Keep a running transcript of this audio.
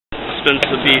spins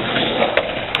the beat.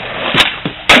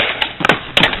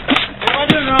 What am I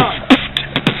doing wrong?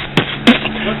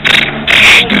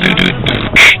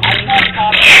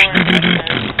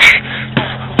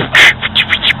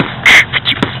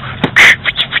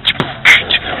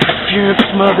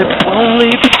 Mother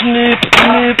only snip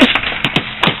snip.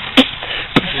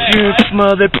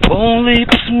 Mother only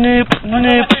snip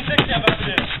snip.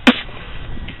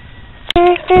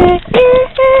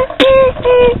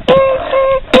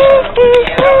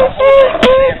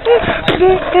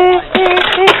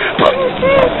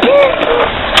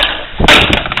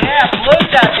 Yeah, blow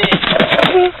that bitch.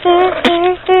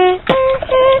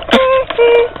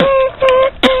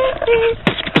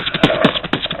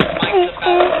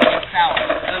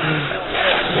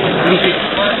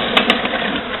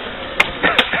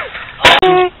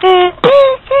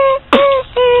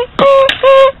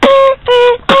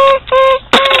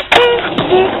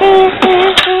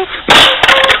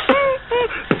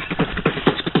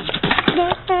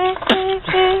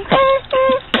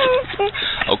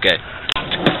 Okay.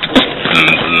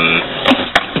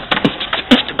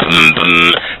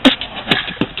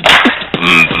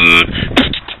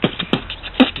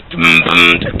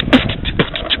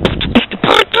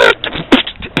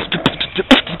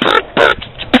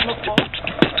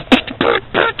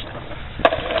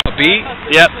 A beat?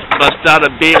 Yep, bust out a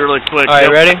beat really quick. Alright,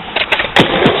 yep. ready?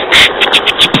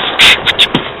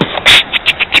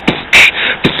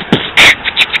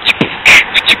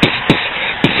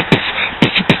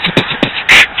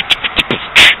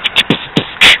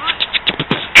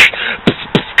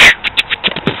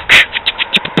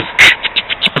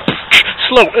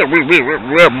 Slow.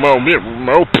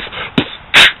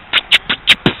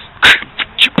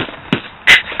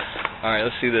 Alright,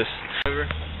 let's see this.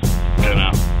 Good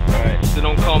now. Alright, so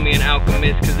don't call me an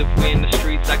alchemist, cause if we in the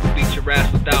streets, I can beat your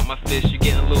ass without my fist. You're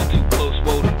getting a little too close,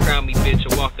 whoa, don't crown me, bitch.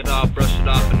 I walk it off, brush it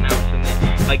off, announcing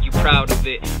it like you proud of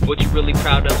it. What you really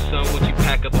proud of, son? What you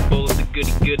pack up a bowl of the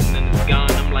goody good and then it's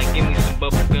gone. I'm like, give me some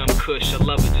bubblegum kush, I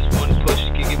love it, just one push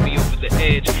can get me over the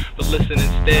edge. But listen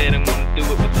instead, I'm gonna do it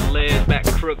with the legs back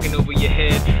crooking over your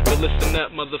head. But listen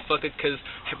up, motherfucker, cause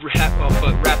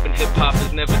rapping hip-hop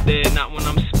is never dead. Not when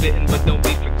I'm spitting, but don't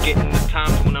be forgetting the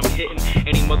times when I'm hitting.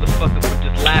 Any motherfucker for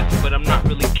just laughing, but I'm not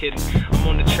really kidding. I'm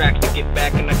on the track to get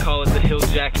back and I call it the Hill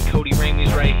Jack. And Cody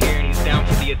Ramey's right here and he's down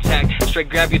for the attack. Straight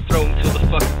grab your throat until the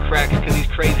fucking cracks, cause he's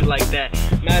crazy like that.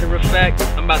 Matter of fact,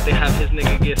 I'm about to have his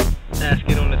nigga get ass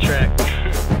get on the track.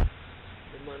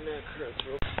 My neck hurts,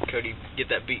 bro. Cody, get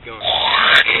that beat going.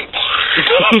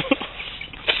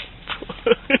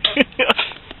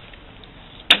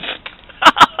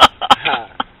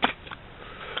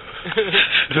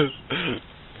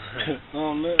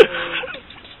 Oh no.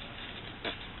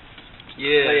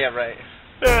 Yeah, right.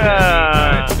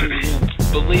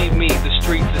 Believe me, the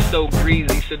streets are so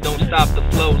greasy, so don't stop the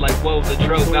flow like whoa, the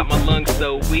dro got my lungs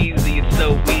so wheezy. It's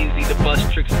so easy to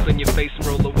bust tricks up in your face and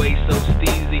roll away so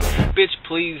steezy. Bitch,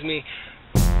 please me.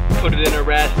 Put it in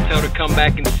her ass and tell her come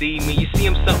back and see me. You see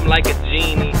I'm something like a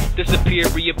genie. Disappear,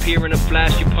 reappear in a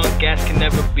flash. Your punk ass can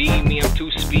never be me. I'm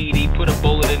too speedy. Put a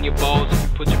bullet in your balls if you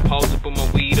put your paws up on my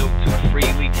weed oh too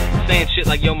freely. Saying shit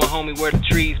like yo my homie where the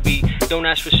trees be. Don't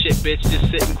ask for shit bitch,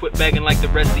 just sit and quit begging like the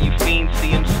rest of you fiends.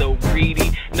 See I'm so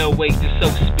greedy. No wait, just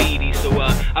so speedy. So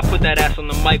I put that ass on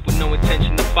the mic with no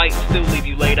intention to fight and still leave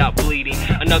you laid out bleeding.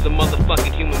 Another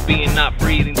motherfucking human being not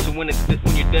breathing. So when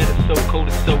you're dead it's so cold,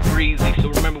 it's so breezy. So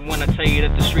remember when I tell you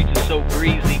that the streets are so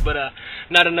greasy. But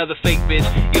not another fake bitch.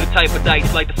 You the type of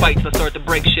dice like the fights. I start to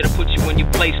break shit. I put you in your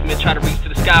placement. Try to reach to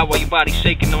the sky while your body's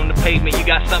shaking on the pavement. You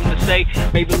got something to say?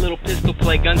 Maybe a little pistol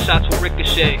play. Gunshots will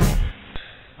ricochet.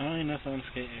 I don't even know if I want to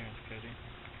skate here, Cody.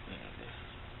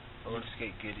 I want to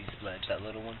skate Goody Sledge, that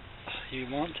little one. You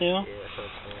want to? Yeah, that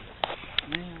sounds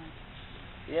fun.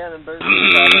 Yeah, then birds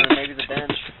and maybe the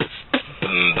bench.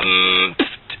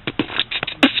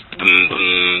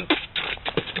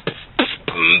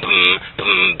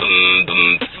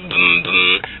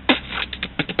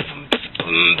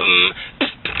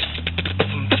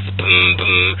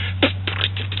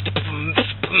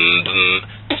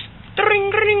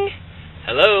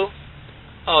 Hello?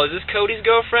 Oh, is this Cody's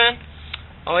girlfriend?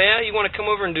 Oh yeah? You want to come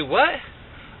over and do what?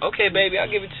 Okay, baby, I'll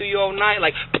give it to you all night,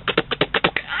 like...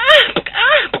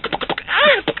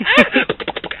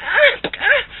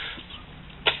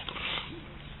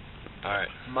 Alright.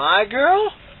 My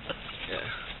girl? Yeah.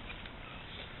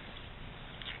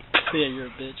 Yeah, you're a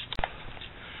bitch.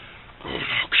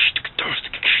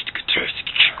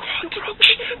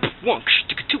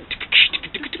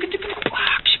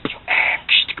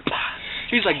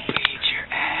 He's like, beat your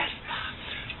ass.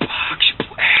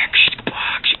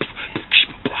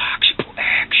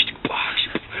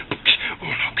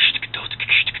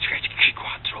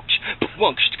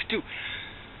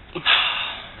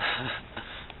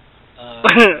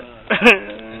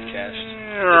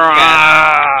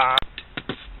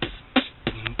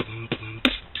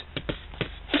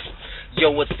 Yo,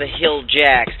 it's the Hill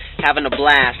Jacks, having a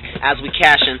blast as we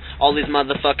cashin' all these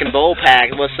motherfucking bowl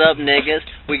packs. What's up, niggas?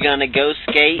 We gonna go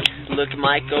skate. Look,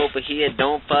 Mike over here,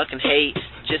 don't fucking hate.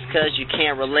 Just cause you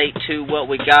can't relate to what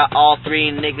we got. All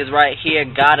three niggas right here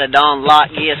got it on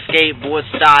lock. Yeah, skateboard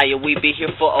style. We be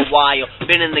here for a while.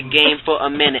 Been in the game for a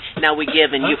minute. Now we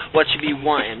giving you what you be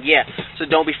wanting. Yeah, so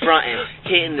don't be frontin'.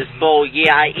 Hitting this bowl.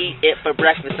 Yeah, I eat it for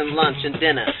breakfast and lunch and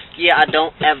dinner. Yeah, I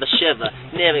don't ever shiver.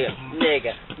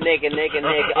 Nigga.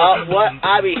 Oh, what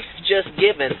I be just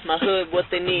giving my hood what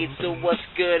they need. So what's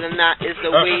good and not is the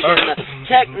weed and the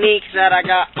techniques that I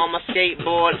got on my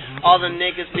skateboard. All the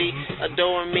niggas be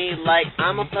adoring me like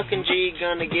I'm a fucking G.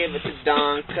 Gonna give it to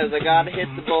Don, cause I gotta hit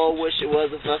the ball. Wish it was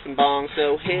a fucking bong.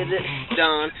 So hit it,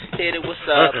 Don. Hit it, what's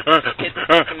up? Hit the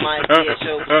fucking mic, yeah,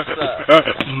 show what's up.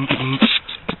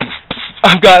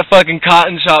 I've got fucking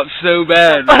cotton chops so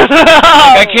bad. Like,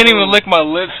 I can't even lick my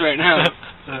lips right now.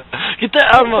 Get that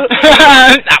out of my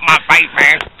Not my face,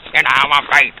 man. Get out of my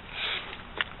face.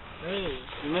 Hey,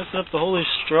 you messed up the holy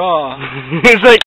straw. It's like